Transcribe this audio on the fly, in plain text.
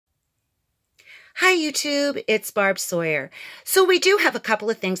Hi YouTube, it's Barb Sawyer. So we do have a couple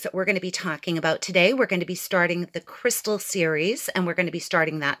of things that we're going to be talking about today. We're going to be starting the crystal series, and we're going to be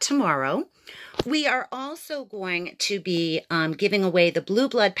starting that tomorrow. We are also going to be giving away the Blue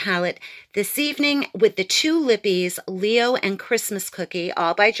Blood palette this evening with the two lippies, Leo and Christmas Cookie,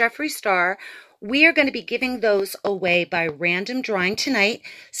 all by Jeffree Star. We are going to be giving those away by random drawing tonight.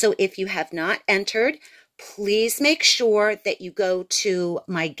 So if you have not entered, please make sure that you go to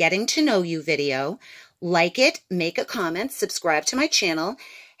my Getting to Know You video, like it, make a comment, subscribe to my channel,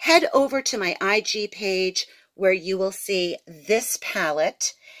 head over to my IG page where you will see this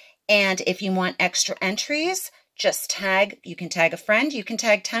palette. And if you want extra entries, just tag. You can tag a friend. You can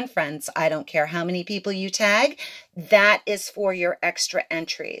tag 10 friends. I don't care how many people you tag. That is for your extra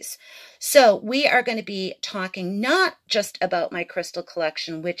entries. So we are going to be talking not just about my crystal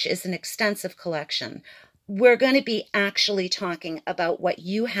collection, which is an extensive collection. We're going to be actually talking about what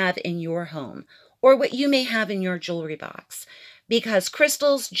you have in your home or what you may have in your jewelry box. Because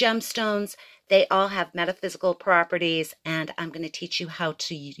crystals, gemstones, they all have metaphysical properties, and I'm going to teach you how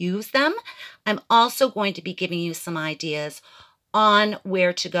to use them. I'm also going to be giving you some ideas on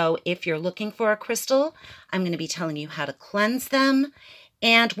where to go if you're looking for a crystal. I'm going to be telling you how to cleanse them.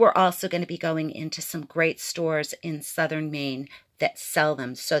 And we're also going to be going into some great stores in southern Maine that sell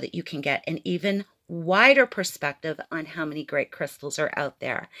them so that you can get an even wider perspective on how many great crystals are out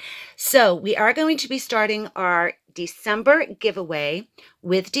there. So we are going to be starting our December giveaway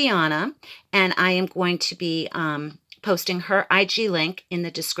with Deanna, and I am going to be posting her IG link in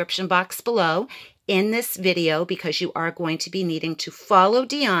the description box below in this video, because you are going to be needing to follow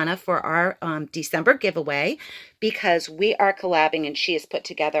Deanna for our December giveaway, because we are collabing and she has put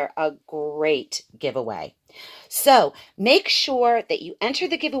together a great giveaway. So make sure that you enter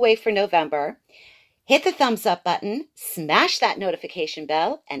the giveaway for November. Hit the thumbs up button, smash that notification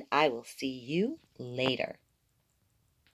bell, and I will see you later.